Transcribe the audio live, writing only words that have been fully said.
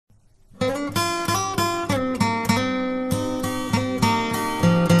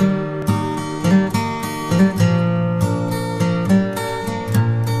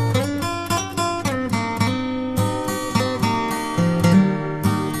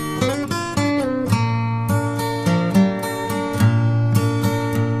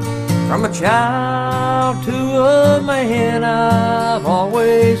a child to a man I've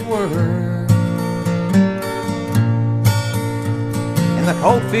always worked. In the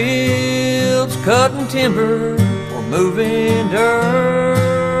coal fields cutting timber or moving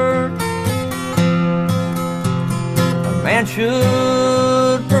dirt, a man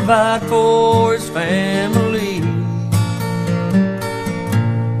should provide for his family.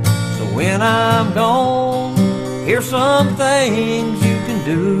 So when I'm gone, here's some things you can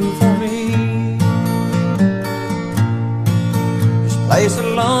do for me. Just place a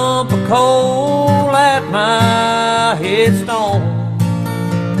lump of coal at my headstone,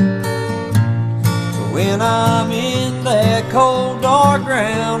 so when I'm in that cold dark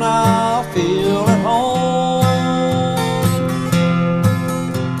ground I'll feel at home.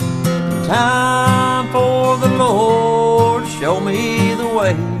 Time for the Lord to show me the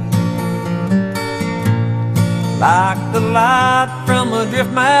way, like the light from a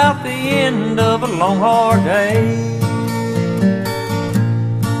drift mouth, the end of a long hard day.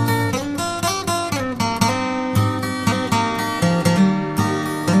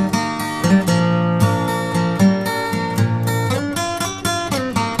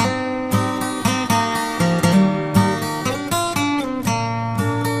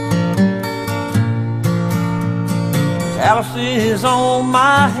 Calluses on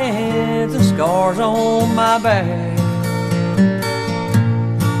my hands and scars on my back.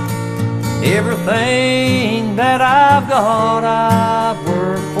 Everything that I've got, I've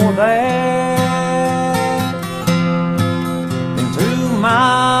worked for that. Been 2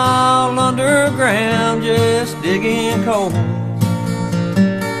 miles underground just digging coal.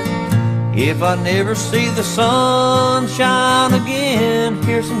 If I never see the sun shine again,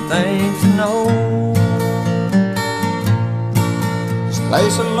 here's some things to know.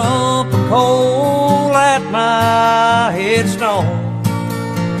 Place a lump of coal at my headstone,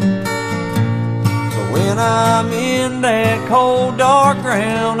 so when I'm in that cold dark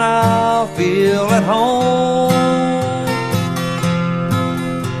ground I'll feel at home.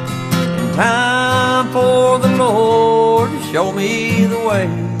 And time for the Lord to show me the way,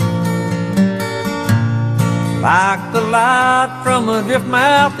 like the light from a drift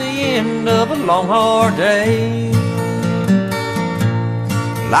mouth, the end of a long hard day.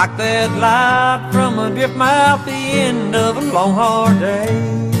 Like that light from a drift mouth, the end of a long hard day.